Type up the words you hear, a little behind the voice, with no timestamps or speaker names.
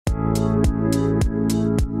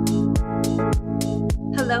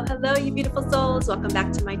Hello, you beautiful souls. Welcome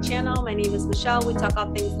back to my channel. My name is Michelle. We talk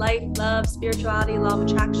all things life, love, spirituality, law of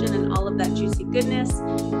attraction, and all of that juicy goodness.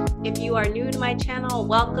 If you are new to my channel,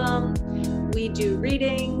 welcome. We do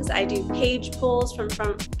readings. I do page pulls from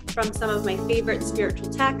some of my favorite spiritual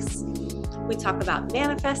texts. We talk about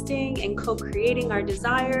manifesting and co-creating our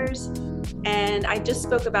desires. And I just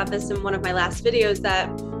spoke about this in one of my last videos that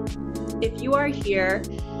if you are here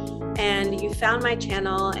and you found my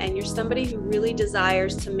channel and you're somebody who really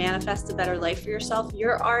desires to manifest a better life for yourself,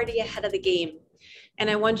 you're already ahead of the game. And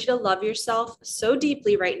I want you to love yourself so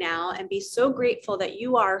deeply right now and be so grateful that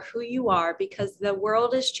you are who you are, because the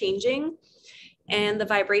world is changing and the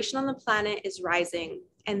vibration on the planet is rising.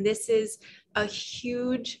 And this is a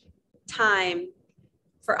huge time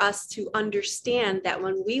for us to understand that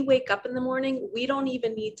when we wake up in the morning, we don't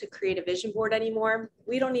even need to create a vision board anymore.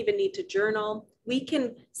 We don't even need to journal. We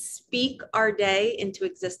can speak our day into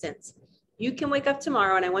existence. You can wake up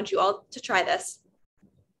tomorrow, and I want you all to try this.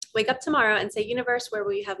 Wake up tomorrow and say, universe, where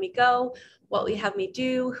will you have me go? What will you have me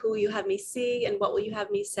do? Who will you have me see? And what will you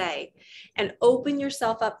have me say? And open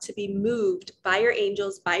yourself up to be moved by your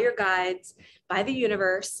angels, by your guides, by the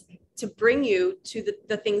universe, to bring you to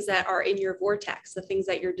the things that are in your vortex, the things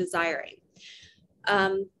that you're desiring.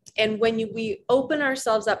 And when we open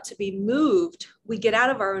ourselves up to be moved, we get out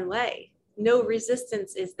of our own way. No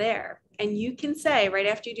resistance is there. And you can say, right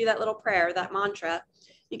after you do that little prayer, that mantra,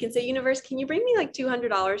 you can say, universe, can you bring me like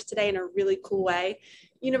 $200 today in a really cool way?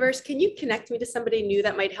 Universe, can you connect me to somebody new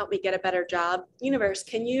that might help me get a better job? Universe,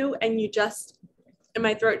 can you, and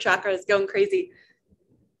my throat chakra is going crazy.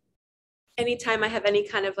 Anytime I have any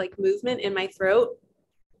kind of like movement in my throat,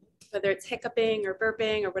 whether it's hiccuping or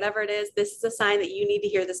burping or whatever it is, this is a sign that you need to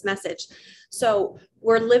hear this message. So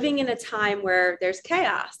we're living in a time where there's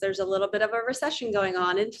chaos. There's a little bit of a recession going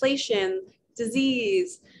on, inflation,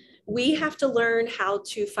 disease. We have to learn how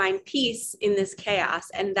to find peace in this chaos.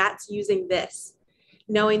 And that's using this,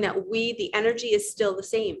 knowing that the energy is still the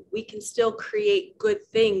same. We can still create good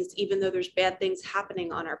things, even though there's bad things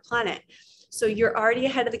happening on our planet. So you're already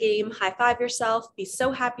ahead of the game. High five yourself. Be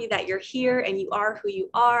so happy that you're here and you are who you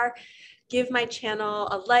are. Give my channel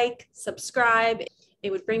a like, subscribe.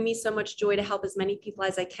 It would bring me so much joy to help as many people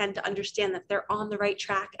as I can to understand that they're on the right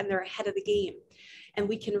track and they're ahead of the game. And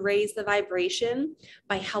we can raise the vibration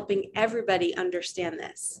by helping everybody understand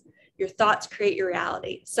this. Your thoughts create your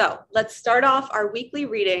reality. So let's start off our weekly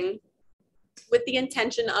reading with the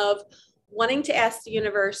intention of wanting to ask the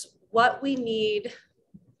universe what we need.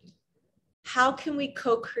 How can we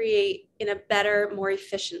co-create in a better, more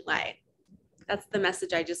efficient way? That's the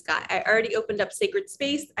message I just got. I already opened up sacred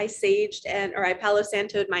space. I saged I Palo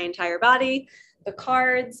Santo'd my entire body, the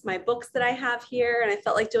cards, my books that I have here. And I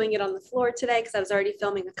felt like doing it on the floor today because I was already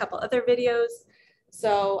filming a couple other videos.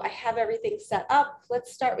 So I have everything set up.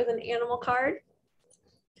 Let's start with an animal card.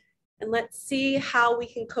 And let's see how we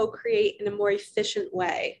can co-create in a more efficient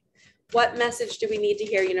way. What message do we need to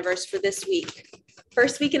hear, universe, for this week?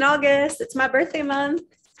 First week in August. It's my birthday month.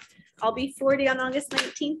 I'll be 40 on August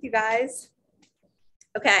 19th, you guys.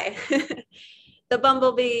 Okay. The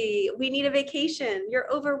bumblebee. We need a vacation. You're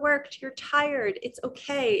overworked. You're tired. It's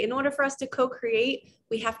okay. In order for us to co-create,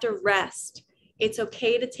 we have to rest. It's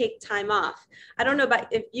okay to take time off. I don't know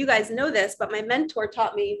if you guys know this, but my mentor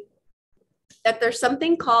taught me that there's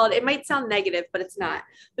something called, it might sound negative, but it's not.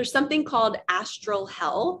 There's something called astral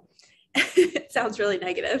hell. It sounds really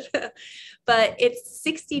negative, but it's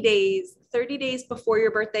 60 days, 30 days before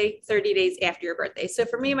your birthday, 30 days after your birthday. So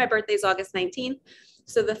for me, my birthday is August 19th.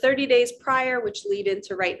 So the 30 days prior, which lead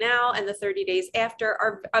into right now, and the 30 days after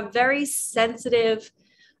are a very sensitive,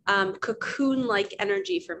 cocoon-like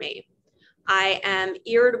energy for me. I am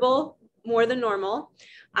irritable more than normal.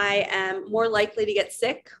 I am more likely to get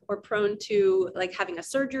sick or prone to like having a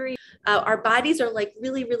surgery. Our bodies are like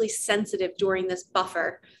really, really sensitive during this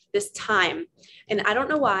buffer, this time. And I don't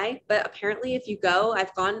know why, but apparently if you go,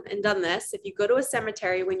 I've gone and done this. If you go to a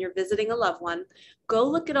cemetery when you're visiting a loved one, go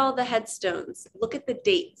look at all the headstones, look at the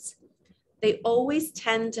dates. They always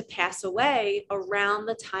tend to pass away around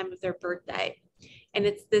the time of their birthday. And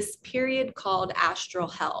it's this period called astral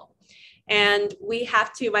hell. And we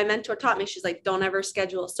have to, my mentor taught me, she's like, don't ever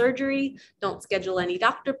schedule a surgery. Don't schedule any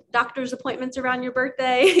doctor's appointments around your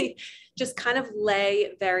birthday. Just kind of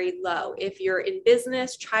lay very low. If you're in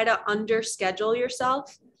business, try to underschedule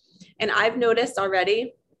yourself. And I've noticed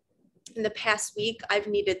already in the past week, I've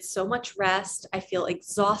needed so much rest. I feel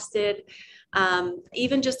exhausted.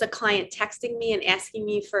 Even just a client texting me and asking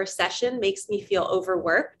me for a session makes me feel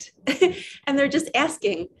overworked. And they're just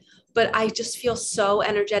asking, but I just feel so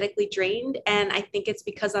energetically drained. And I think it's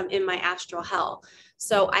because I'm in my astral hell.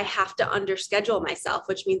 So I have to underschedule myself,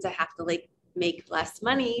 which means I have to like make less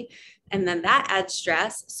money. And then that adds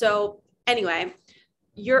stress. So anyway,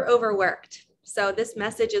 you're overworked. So this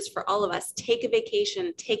message is for all of us. Take a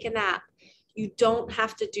vacation, take a nap. You don't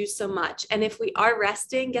have to do so much. And if we are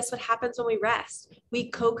resting, guess what happens when we rest? We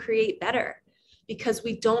co-create better because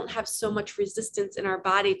we don't have so much resistance in our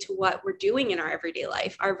body to what we're doing in our everyday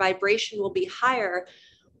life. Our vibration will be higher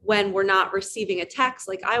when we're not receiving a text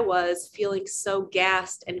like I was, feeling so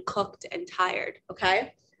gassed and cooked and tired.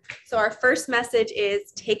 Okay. So our first message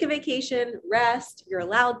is take a vacation, rest. You're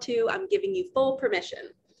allowed to. I'm giving you full permission.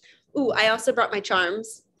 Ooh, I also brought my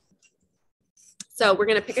charms. So we're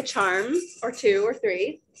going to pick a charm or two or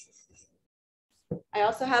three. I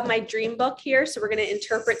also have my dream book here. So we're going to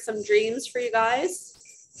interpret some dreams for you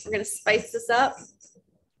guys. We're going to spice this up.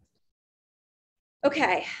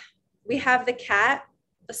 Okay. We have the cat,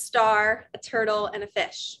 a star, a turtle, and a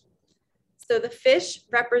fish. So the fish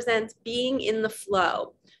represents being in the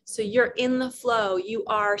flow. So you're in the flow. You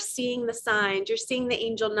are seeing the signs. You're seeing the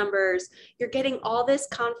angel numbers. You're getting all this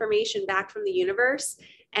confirmation back from the universe,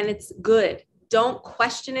 and it's good. Don't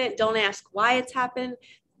question it. Don't ask why it's happened.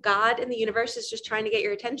 God and the universe is just trying to get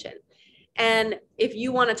your attention. And if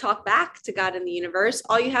you want to talk back to God and the universe,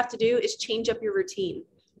 all you have to do is change up your routine.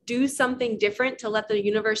 Do something different to let the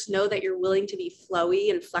universe know that you're willing to be flowy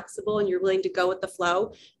and flexible and you're willing to go with the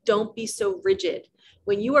flow. Don't be so rigid.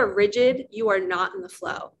 When you are rigid, you are not in the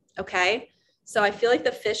flow. Okay. So I feel like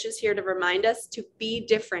the fish is here to remind us to be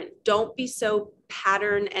different. Don't be so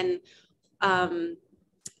patterned and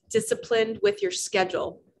disciplined with your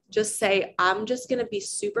schedule. Just say, I'm just going to be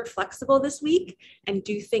super flexible this week and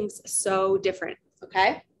do things so different.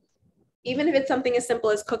 Okay. Even if it's something as simple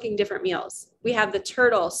as cooking different meals. We have the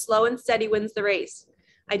turtle, slow and steady wins the race.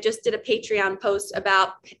 I just did a Patreon post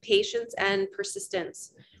about patience and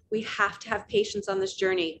persistence. We have to have patience on this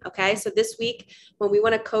journey. Okay. So this week, when we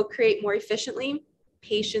want to co-create more efficiently,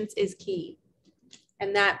 patience is key.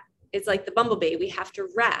 And that is like the bumblebee. We have to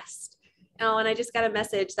rest. Oh, and I just got a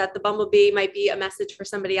message that the bumblebee might be a message for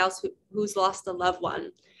somebody else who's lost a loved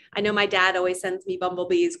one. I know my dad always sends me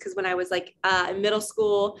bumblebees because when I was like in middle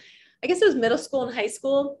school, I guess it was middle school and high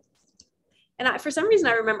school. And for some reason,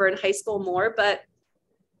 I remember in high school more, but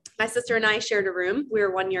my sister and I shared a room. We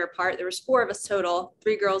were 1 year apart. There was 4 of us total,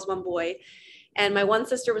 3 girls, 1 boy. And my one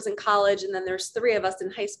sister was in college, and then there's 3 of us in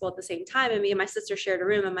high school at the same time. And me and my sister shared a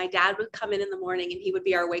room, and my dad would come in the morning and he would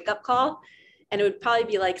be our wake up call. And it would probably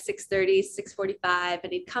be like 6:30, 6:45.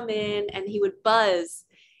 And he'd come in and he would buzz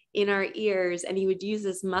in our ears and he would use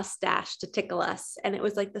his mustache to tickle us. And it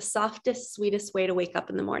was like the softest, sweetest way to wake up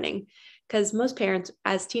in the morning. Because most parents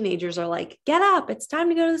as teenagers are like, get up, it's time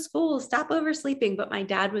to go to school, stop oversleeping. But my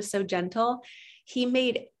dad was so gentle. He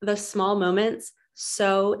made the small moments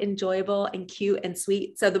so enjoyable and cute and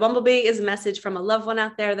sweet. So the bumblebee is a message from a loved one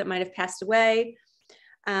out there that might have passed away.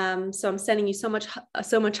 So I'm sending you so much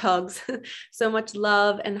hugs, so much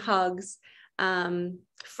love and hugs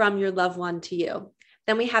from your loved one to you.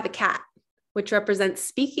 Then we have a cat, which represents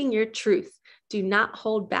speaking your truth. Do not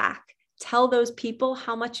hold back. Tell those people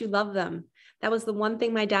how much you love them. That was the one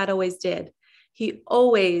thing my dad always did. He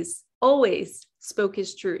always spoke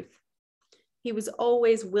his truth. He was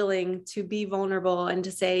always willing to be vulnerable and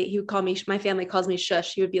to say, he would call me, my family calls me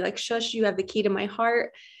Shush. He would be like, Shush, you have the key to my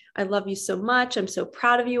heart. I love you so much. I'm so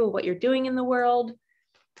proud of you and what you're doing in the world.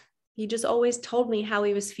 He just always told me how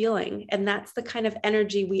he was feeling. And that's the kind of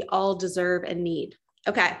energy we all deserve and need.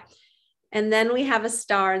 Okay. And then we have a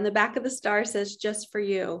star, and the back of the star says, just for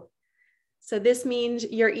you. So this means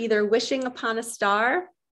you're either wishing upon a star,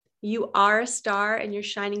 you are a star and you're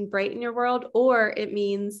shining bright in your world, or it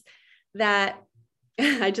means that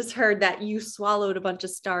I just heard that you swallowed a bunch of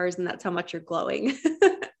stars and that's how much you're glowing.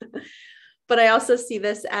 But I also see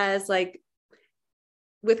this as like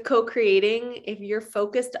with co-creating, if you're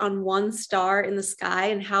focused on one star in the sky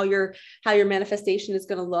and how your manifestation is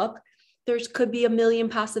going to look, there could be a million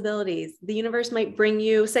possibilities. The universe might bring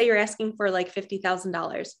you, say you're asking for like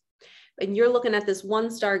 $50,000 and you're looking at this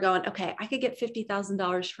one star going, okay, I could get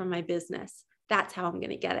 $50,000 from my business. That's how I'm going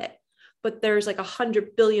to get it. But there's like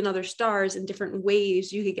 100 billion other stars in different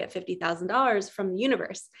ways you could get $50,000 from the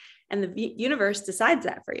universe. And the universe decides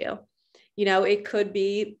that for you. You know, it could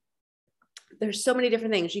be, there's so many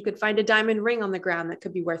different things. You could find a diamond ring on the ground that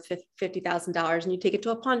could be worth $50,000 and you take it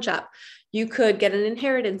to a pawn shop. You could get an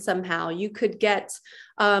inheritance somehow. You could get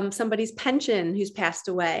somebody's pension who's passed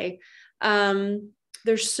away.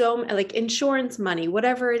 there's so like insurance money,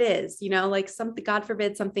 whatever it is, like something, God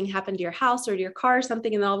forbid, something happened to your house or to your car or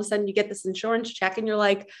something. And then all of a sudden you get this insurance check and you're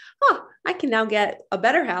like, oh, I can now get a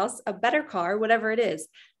better house, a better car, whatever it is.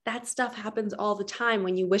 That stuff happens all the time.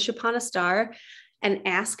 When you wish upon a star and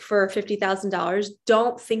ask for $50,000,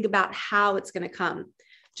 don't think about how it's going to come.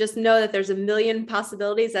 Just know that there's a million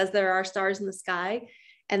possibilities as there are stars in the sky.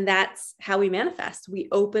 And that's how we manifest. We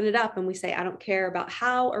open it up and we say, I don't care about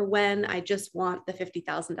how or when, I just want the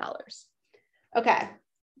 $50,000. Okay,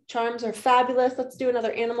 charms are fabulous. Let's do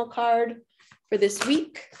another animal card for this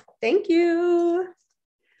week. Thank you.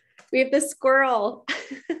 We have this squirrel.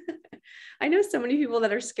 I know so many people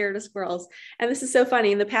that are scared of squirrels. And this is so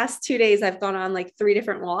funny. In the past 2 days, I've gone on like 3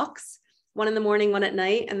 different walks, one in the morning, one at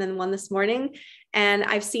night, and then one this morning. And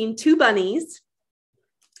I've seen 2 bunnies,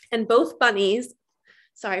 and both bunnies,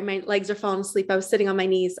 sorry, my legs are falling asleep. I was sitting on my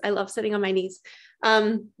knees. I love sitting on my knees.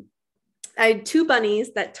 I had 2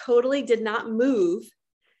 bunnies that totally did not move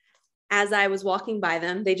as I was walking by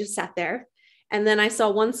them. They just sat there. And then I saw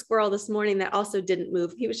one squirrel this morning that also didn't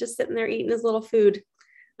move. He was just sitting there eating his little food.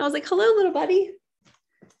 I was like, hello, little buddy.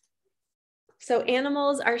 So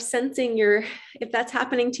animals are sensing if that's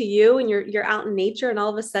happening to you and you're out in nature and all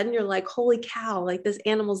of a sudden you're like, holy cow, like this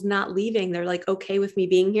animal's not leaving. They're like, okay with me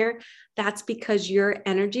being here. That's because your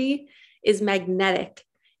energy is magnetic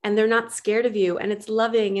and they're not scared of you and it's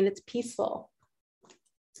loving and it's peaceful.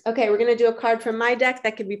 Okay, we're going to do a card from my deck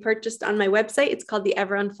that can be purchased on my website. It's called the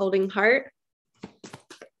Ever Unfolding Heart.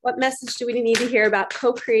 What message do we need to hear about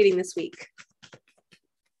co-creating this week?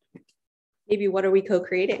 Maybe what are we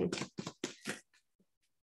co-creating?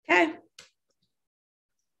 Okay.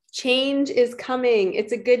 Change is coming.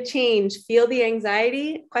 It's a good change. Feel the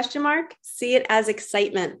anxiety, ? See it as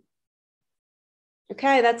excitement.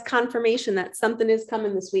 Okay, that's confirmation that something is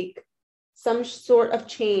coming this week. Some sort of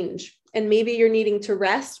change. And maybe you're needing to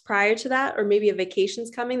rest prior to that, or maybe a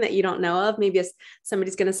vacation's coming that you don't know of. Maybe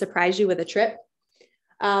somebody's going to surprise you with a trip.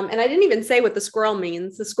 And I didn't even say what the squirrel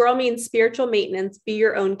means. The squirrel means spiritual maintenance, be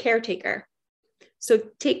your own caretaker. So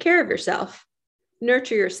take care of yourself.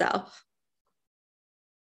 Nurture yourself.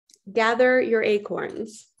 Gather your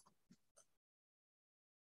acorns.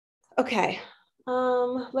 Okay,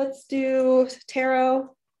 let's do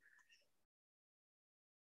tarot.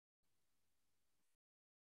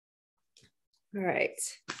 All right.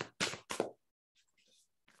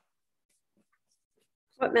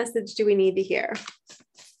 What message do we need to hear?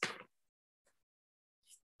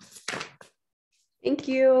 Thank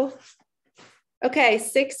you. Okay,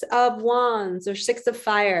 6 of Wands or 6 of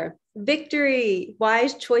Fire. Victory,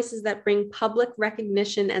 wise choices that bring public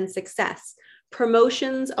recognition and success,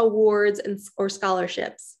 promotions, awards, or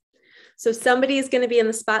scholarships. So somebody is going to be in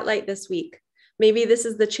the spotlight this week. Maybe this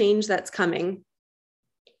is the change that's coming.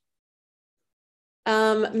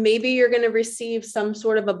 Maybe you're going to receive some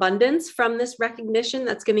sort of abundance from this recognition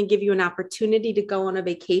that's going to give you an opportunity to go on a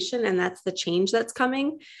vacation, and that's the change that's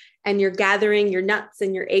coming. And you're gathering your nuts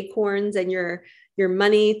and your acorns and your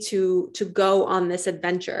money to go on this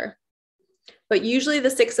adventure. But usually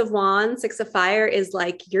the 6 of Wands, 6 of Fire is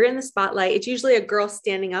like, you're in the spotlight. It's usually a girl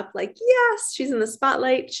standing up like, yes, she's in the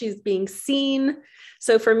spotlight. She's being seen.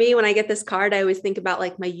 So for me, when I get this card, I always think about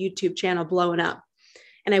like my YouTube channel blowing up.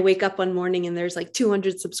 And I wake up one morning and there's like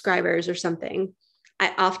 200 subscribers or something.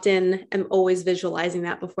 I often am always visualizing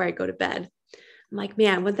that before I go to bed. I'm like,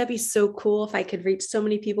 man, wouldn't that be so cool if I could reach so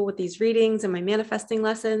many people with these readings and my manifesting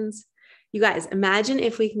lessons? You guys, imagine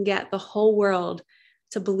if we can get the whole world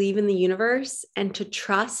to believe in the universe and to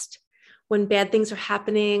trust when bad things are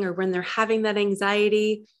happening or when they're having that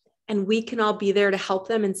anxiety, and we can all be there to help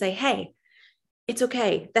them and say, hey, it's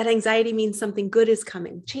okay. That anxiety means something good is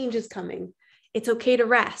coming. Change is coming. It's okay to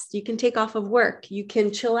rest. You can take off of work. You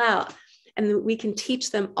can chill out. And we can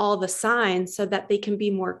teach them all the signs so that they can be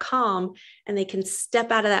more calm and they can step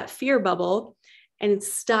out of that fear bubble and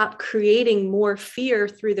stop creating more fear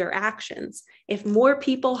through their actions. If more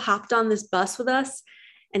people hopped on this bus with us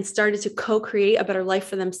and started to co-create a better life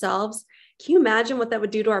for themselves, can you imagine what that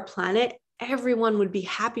would do to our planet? Everyone would be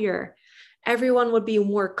happier. Everyone would be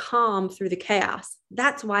more calm through the chaos.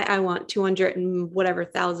 That's why I want 200 and whatever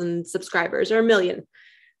thousand subscribers or 1 million,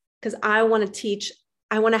 because I want to teach,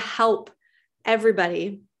 I want to help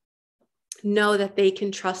everybody know that they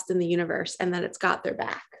can trust in the universe and that it's got their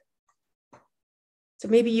back. So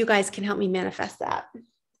maybe you guys can help me manifest that.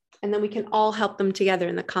 And then we can all help them together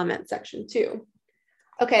in the comment section too.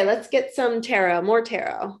 Okay, let's get some tarot, more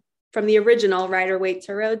tarot from the original Rider-Waite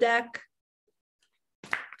Tarot deck.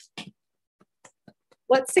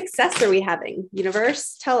 What success are we having?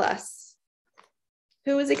 Universe, tell us.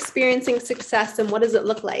 Who is experiencing success and what does it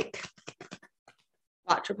look like?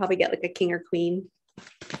 Watch, we'll probably get like a king or queen,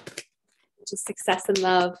 which is success and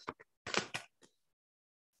love.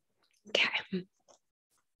 Okay.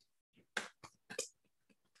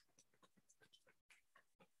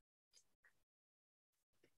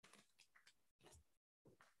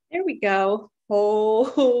 There we go.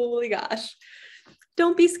 Holy gosh.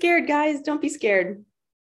 Don't be scared, guys. Don't be scared.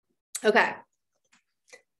 Okay.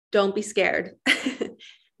 Don't be scared.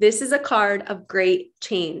 This is a card of great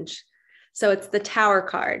change. So it's the Tower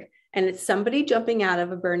card, and it's somebody jumping out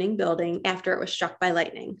of a burning building after it was struck by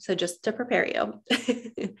lightning. So just to prepare you,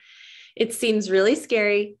 it seems really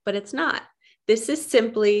scary, but it's not. This is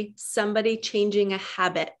simply somebody changing a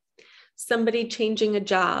habit, somebody changing a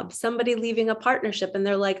job, somebody leaving a partnership, and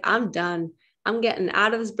they're like, I'm done. I'm getting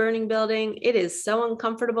out of this burning building. It is so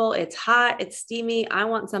uncomfortable. It's hot. It's steamy. I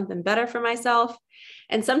want something better for myself.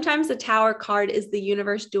 And sometimes the Tower card is the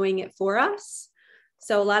universe doing it for us.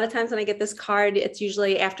 So a lot of times when I get this card, it's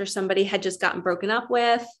usually after somebody had just gotten broken up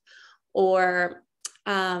with, or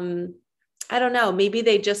I don't know, maybe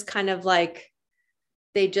they just kind of like,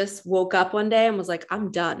 they just woke up one day and was like,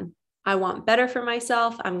 I'm done. I want better for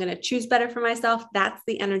myself. I'm going to choose better for myself. That's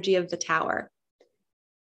the energy of the Tower.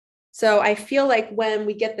 So I feel like when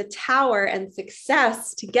we get the Tower and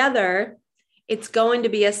success together, it's going to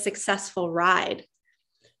be a successful ride.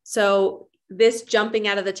 So this jumping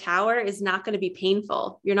out of the Tower is not going to be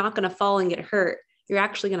painful. You're not going to fall and get hurt. You're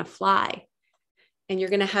actually going to fly, and you're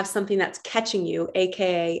going to have something that's catching you,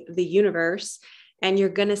 AKA the universe, and you're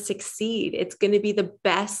going to succeed. It's going to be the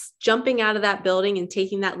best. Jumping out of that building and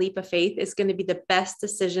taking that leap of faith is going to be the best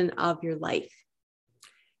decision of your life.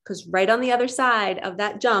 Because right on the other side of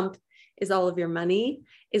that jump is all of your money,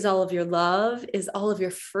 is all of your love, is all of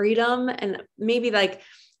your freedom. And maybe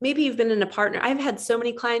you've been in a partner. I've had so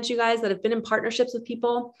many clients, you guys, that have been in partnerships with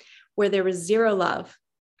people where there was zero love.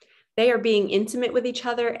 They are being intimate with each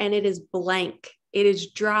other and it is blank. It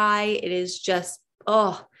is dry. It is just,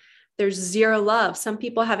 there's zero love. Some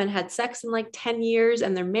people haven't had sex in like 10 years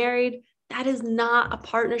and they're married. That is not a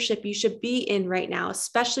partnership you should be in right now,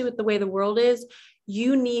 especially with the way the world is.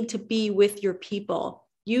 You need to be with your people.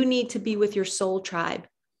 You need to be with your soul tribe,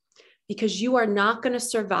 because you are not going to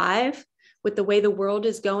survive with the way the world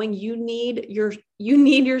is going. You need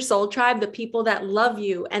your soul tribe, the people that love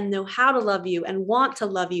you and know how to love you and want to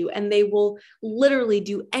love you, and they will literally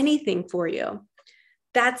do anything for you.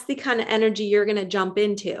 That's the kind of energy you're going to jump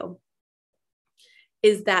into,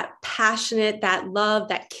 is that passionate, that love,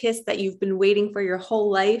 that kiss that you've been waiting for your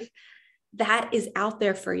whole life. That is out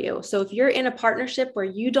there for you. So if you're in a partnership where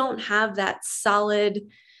you don't have that solid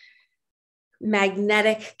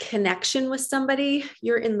magnetic connection with somebody,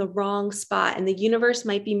 you're in the wrong spot, and the universe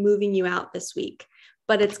might be moving you out this week,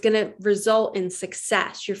 but it's going to result in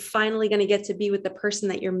success. You're finally going to get to be with the person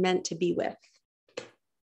that you're meant to be with.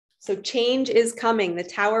 So change is coming. The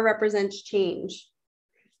Tower represents change.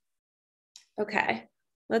 Okay,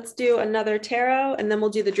 let's do another tarot and then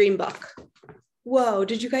we'll do the dream book. Whoa,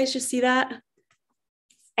 did you guys just see that?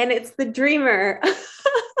 And it's the Dreamer.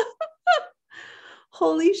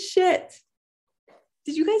 Holy shit.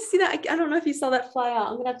 Did you guys see that? I don't know if you saw that fly out.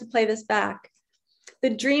 I'm going to have to play this back. The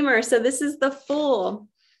Dreamer. So this is the Fool.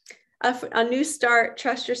 A new start,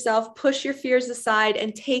 trust yourself, push your fears aside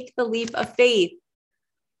and take the leap of faith.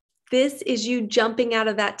 This is you jumping out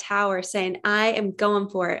of that tower saying, I am going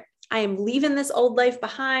for it. I am leaving this old life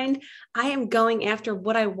behind. I am going after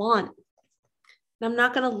what I want. I'm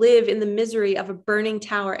not going to live in the misery of a burning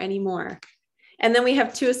tower anymore. And then we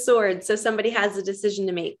have Two of Swords. So somebody has a decision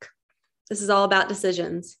to make. This is all about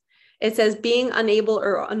decisions. It says being unable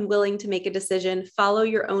or unwilling to make a decision, follow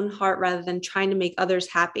your own heart rather than trying to make others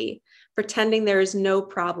happy, pretending there is no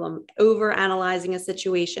problem, overanalyzing a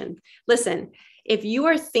situation. Listen, if you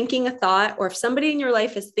are thinking a thought, or if somebody in your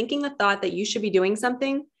life is thinking a thought that you should be doing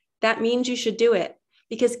something, that means you should do it.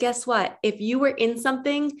 Because guess what? If you were in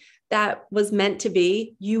something that was meant to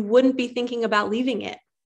be, you wouldn't be thinking about leaving it,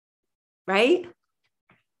 right?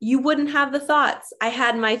 You wouldn't have the thoughts. I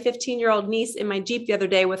had my 15-year-old niece in my Jeep the other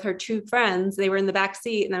day with her two friends. They were in the back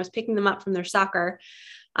seat and I was picking them up from their soccer,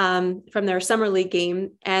 from their summer league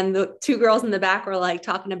game. And the two girls in the back were like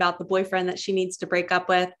talking about the boyfriend that she needs to break up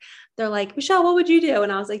with. They're like, Michelle, what would you do?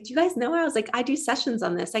 And I was like, do you guys know? I was like, I do sessions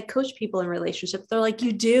on this. I coach people in relationships. They're like,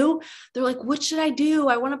 you do? They're like, what should I do?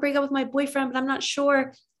 I want to break up with my boyfriend, but I'm not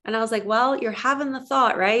sure. And I was like, well, you're having the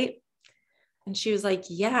thought, right? And she was like,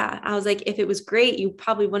 yeah. I was like, if it was great, you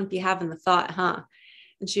probably wouldn't be having the thought, huh?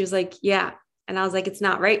 And she was like, yeah. And I was like, it's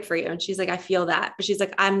not right for you. And she's like, I feel that. But she's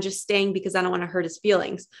like, I'm just staying because I don't want to hurt his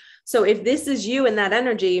feelings. So if this is you in that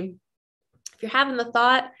energy, if you're having the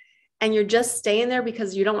thought, and you're just staying there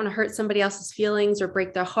because you don't want to hurt somebody else's feelings or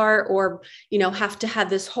break their heart or, you know, have to have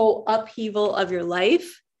this whole upheaval of your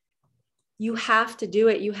life, you have to do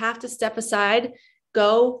it. You have to step aside,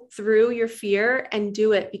 go through your fear and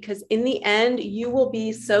do it, because in the end, you will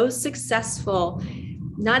be so successful,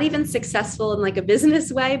 not even successful in like a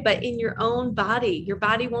business way, but in your own body. Your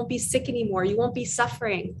body won't be sick anymore. You won't be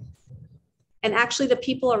suffering. And actually the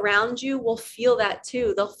people around you will feel that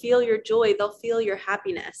too. They'll feel your joy. They'll feel your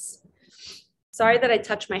happiness. Sorry that I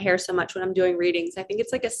touch my hair so much when I'm doing readings. I think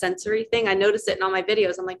it's like a sensory thing. I notice it in all my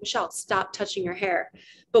videos. I'm like, Michelle, stop touching your hair.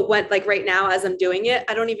 But when, like right now, as I'm doing it,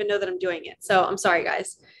 I don't even know that I'm doing it. So I'm sorry,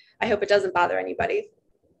 guys. I hope it doesn't bother anybody.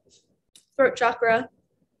 Throat chakra.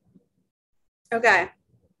 Okay.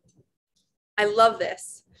 I love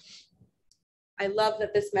this. I love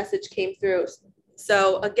that this message came through.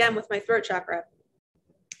 So again, with my throat chakra,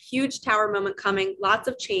 huge tower moment coming, lots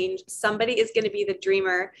of change. Somebody is going to be the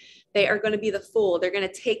dreamer. They are going to be the fool. They're going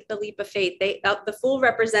to take the leap of faith. The fool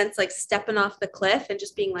represents like stepping off the cliff and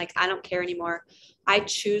just being like, I don't care anymore. I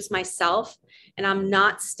choose myself and I'm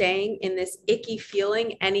not staying in this icky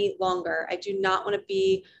feeling any longer. I do not want to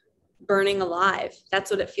be burning alive.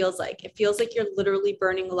 That's what it feels like. It feels like you're literally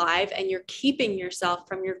burning alive and you're keeping yourself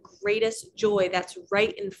from your greatest joy that's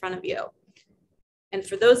right in front of you. And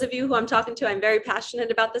for those of you who I'm talking to, I'm very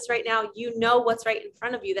passionate about this right now. You know what's right in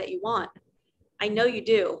front of you that you want. I know you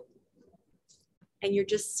do. And you're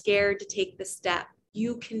just scared to take the step.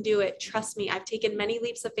 You can do it. Trust me. I've taken many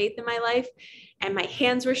leaps of faith in my life and my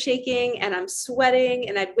hands were shaking and I'm sweating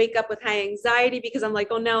and I'd wake up with high anxiety because I'm like,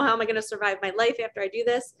 oh no, how am I going to survive my life after I do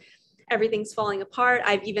this? Everything's falling apart.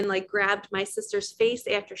 I've even like grabbed my sister's face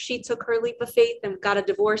after she took her leap of faith and got a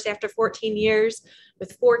divorce after 14 years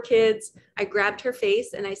with 4 kids. I grabbed her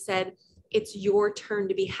face and I said, it's your turn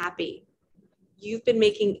to be happy. You've been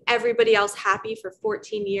making everybody else happy for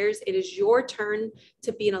 14 years. It is your turn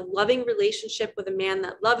to be in a loving relationship with a man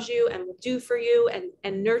that loves you and will do for you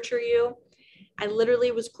and nurture you. I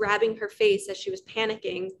literally was grabbing her face as she was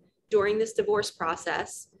panicking during this divorce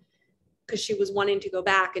process because she was wanting to go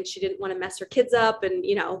back and she didn't want to mess her kids up and,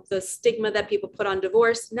 you know, the stigma that people put on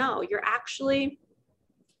divorce. No, you're actually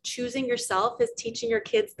choosing yourself is teaching your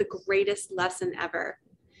kids the greatest lesson ever.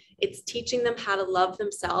 It's teaching them how to love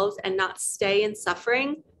themselves and not stay in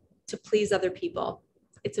suffering to please other people.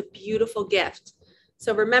 It's a beautiful gift.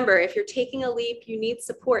 So remember, if you're taking a leap, you need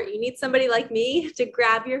support. You need somebody like me to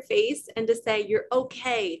grab your face and to say, you're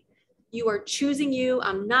okay. You are choosing you.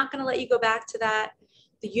 I'm not going to let you go back to that.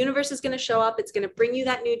 The universe is going to show up. It's going to bring you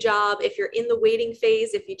that new job. If you're in the waiting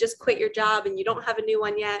phase, if you just quit your job and you don't have a new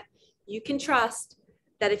one yet, you can trust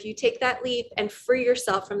that if you take that leap and free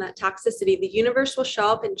yourself from that toxicity, the universe will show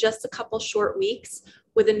up in just a couple short weeks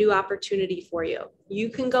with a new opportunity for you. You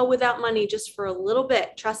can go without money just for a little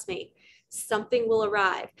bit. Trust me, something will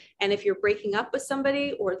arrive. And if you're breaking up with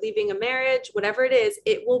somebody or leaving a marriage, whatever it is,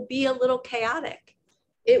 it will be a little chaotic.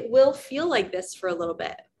 It will feel like this for a little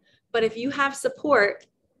bit. But if you have support,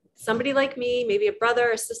 somebody like me, maybe a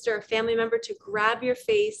brother, a sister, a family member to grab your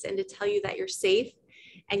face and to tell you that you're safe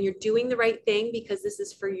and you're doing the right thing because this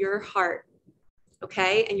is for your heart,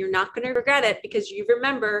 okay? And you're not going to regret it because you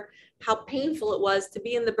remember how painful it was to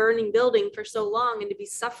be in the burning building for so long and to be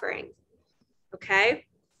suffering, okay?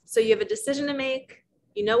 So you have a decision to make.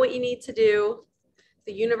 You know what you need to do.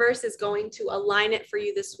 The universe is going to align it for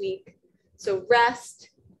you this week. So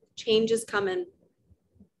rest, change is coming.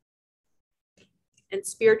 And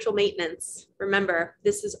spiritual maintenance. Remember,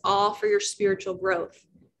 this is all for your spiritual growth.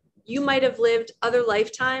 You might have lived other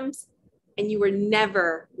lifetimes and you were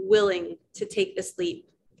never willing to take this leap.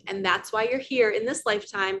 And that's why you're here in this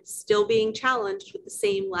lifetime, still being challenged with the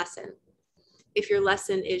same lesson. If your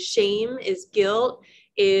lesson is shame, is guilt,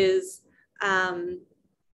 is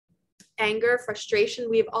anger, frustration,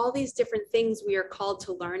 we have all these different things we are called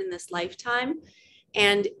to learn in this lifetime.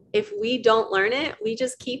 And if we don't learn it, we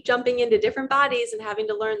just keep jumping into different bodies and having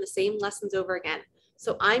to learn the same lessons over again.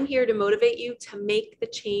 So I'm here to motivate you to make the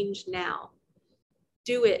change now.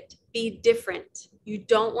 Do it. Be different. You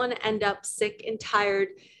don't want to end up sick and tired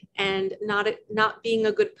and not being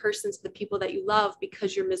a good person to the people that you love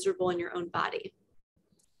because you're miserable in your own body.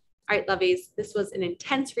 All right, lovies, this was an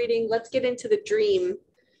intense reading. Let's get into the dream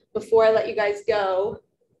before I let you guys go.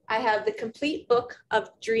 I have the complete book of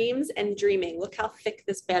dreams and dreaming. Look how thick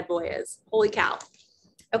this bad boy is. Holy cow.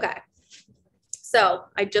 Okay. So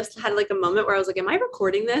I just had like a moment where I was like, am I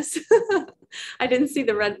recording this? I didn't see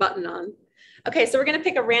the red button on. Okay. So we're going to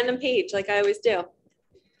pick a random page like I always do.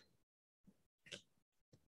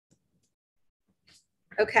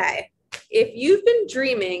 Okay. If you've been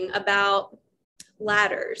dreaming about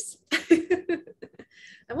ladders,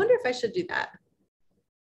 I wonder if I should do that.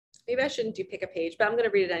 Maybe I shouldn't do pick a page, but I'm going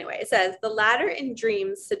to read it anyway. It says, the ladder in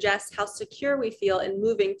dreams suggests how secure we feel in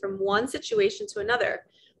moving from one situation to another.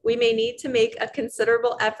 We may need to make a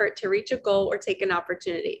considerable effort to reach a goal or take an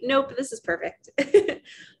opportunity. Nope, this is perfect.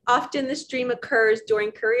 Often this dream occurs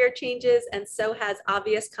during career changes and so has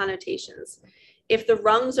obvious connotations. If the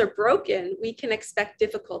rungs are broken, we can expect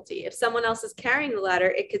difficulty. If someone else is carrying the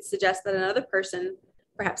ladder, it could suggest that another person,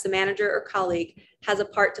 perhaps a manager or colleague, has a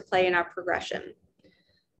part to play in our progression.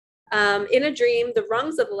 In a dream, the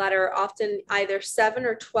rungs of the ladder are often either 7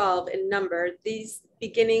 or 12 in number, these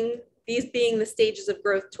being the stages of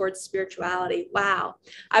growth towards spirituality. Wow.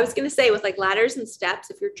 I was going to say with like ladders and steps,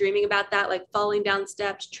 if you're dreaming about that, like falling down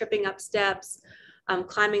steps, tripping up steps,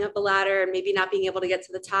 climbing up a ladder and maybe not being able to get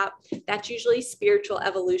to the top, that's usually spiritual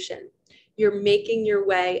evolution. You're making your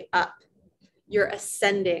way up. You're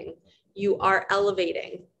ascending. You are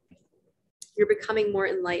elevating. You're becoming more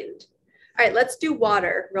enlightened. All right, let's do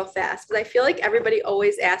water real fast because I feel like everybody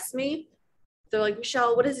always asks me, they're like,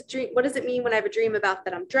 Michelle, what does it mean when I have a dream about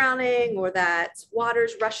that I'm drowning or that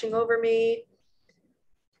water's rushing over me?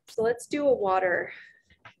 So let's do a water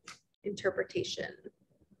interpretation.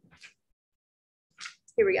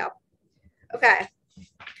 Here we go. Okay.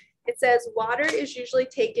 It says water is usually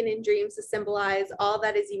taken in dreams to symbolize all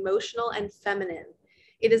that is emotional and feminine.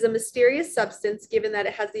 It is a mysterious substance given that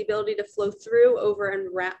it has the ability to flow through, over, and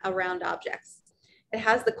around objects. It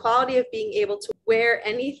has the quality of being able to wear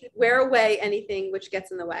away anything which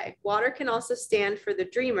gets in the way. Water can also stand for the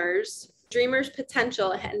dreamer's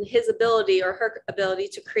potential and his ability or her ability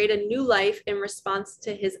to create a new life in response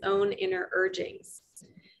to his own inner urgings.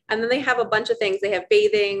 And then they have a bunch of things. They have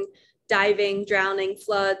bathing, diving, drowning,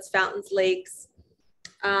 floods, fountains, lakes.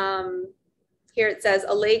 Here it says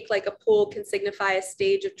a lake like a pool can signify a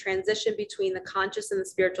stage of transition between the conscious and the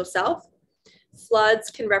spiritual self. Floods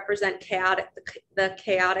can represent the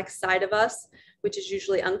chaotic side of us, which is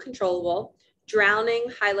usually uncontrollable. Drowning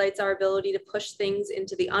highlights our ability to push things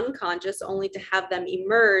into the unconscious only to have them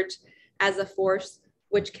emerge as a force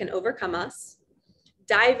which can overcome us.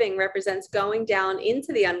 Diving represents going down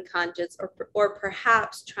into the unconscious or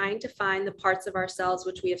perhaps trying to find the parts of ourselves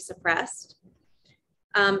which we have suppressed.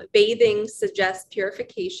 Bathing suggests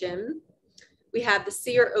purification. We have the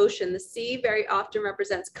sea or ocean. The sea very often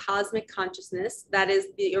represents cosmic consciousness. That is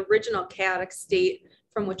the original chaotic state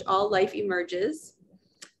from which all life emerges.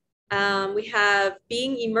 We have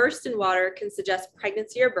being immersed in water can suggest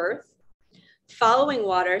pregnancy or birth. Following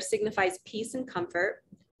water signifies peace and comfort.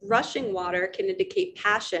 Rushing water can indicate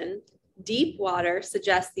passion. Deep water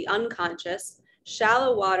suggests the unconscious.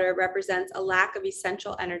 Shallow water represents a lack of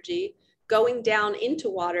essential energy. Going down into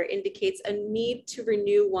water indicates a need to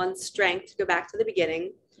renew one's strength to go back to the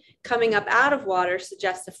beginning. Coming up out of water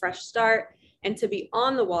suggests a fresh start. And to be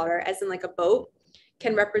on the water, as in like a boat,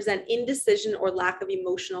 can represent indecision or lack of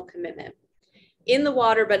emotional commitment. In the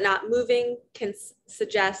water but not moving can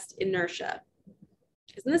suggest inertia.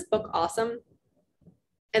 Isn't this book awesome?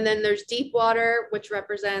 And then there's deep water, which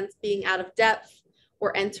represents being out of depth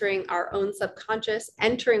or entering our own subconscious.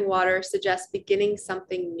 Entering water suggests beginning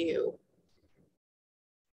something new.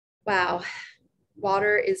 Wow,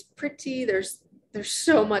 water is pretty. There's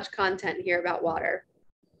so much content here about water.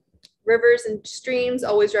 Rivers and streams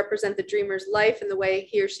always represent the dreamer's life and the way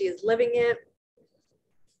he or she is living it.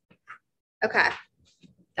 Okay,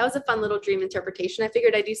 that was a fun little dream interpretation. I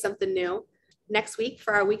figured I'd do something new. Next week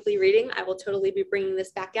for our weekly reading, I will totally be bringing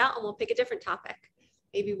this back out and we'll pick a different topic.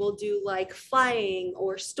 Maybe we'll do like flying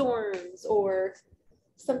or storms or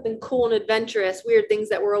something cool and adventurous, weird things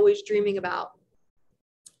that we're always dreaming about.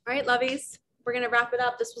 All right, lovies, we're going to wrap it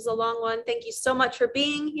up. This was a long one. Thank you so much for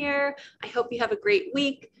being here. I hope you have a great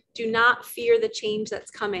week. Do not fear the change that's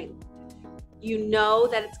coming. You know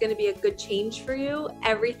that it's going to be a good change for you.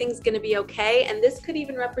 Everything's going to be okay. And this could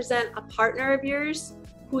even represent a partner of yours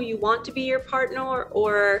who you want to be your partner,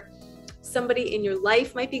 or somebody in your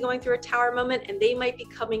life might be going through a tower moment and they might be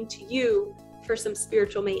coming to you for some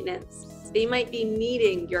spiritual maintenance. They might be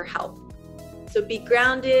needing your help. So be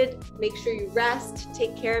grounded, make sure you rest,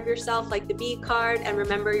 take care of yourself like the bee card, and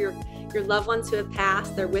remember your loved ones who have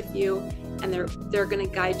passed, they're with you and they're going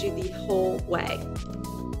to guide you the whole way.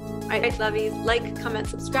 All right, lovies, like, comment,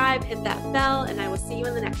 subscribe, hit that bell, and I will see you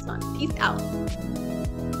in the next one. Peace out.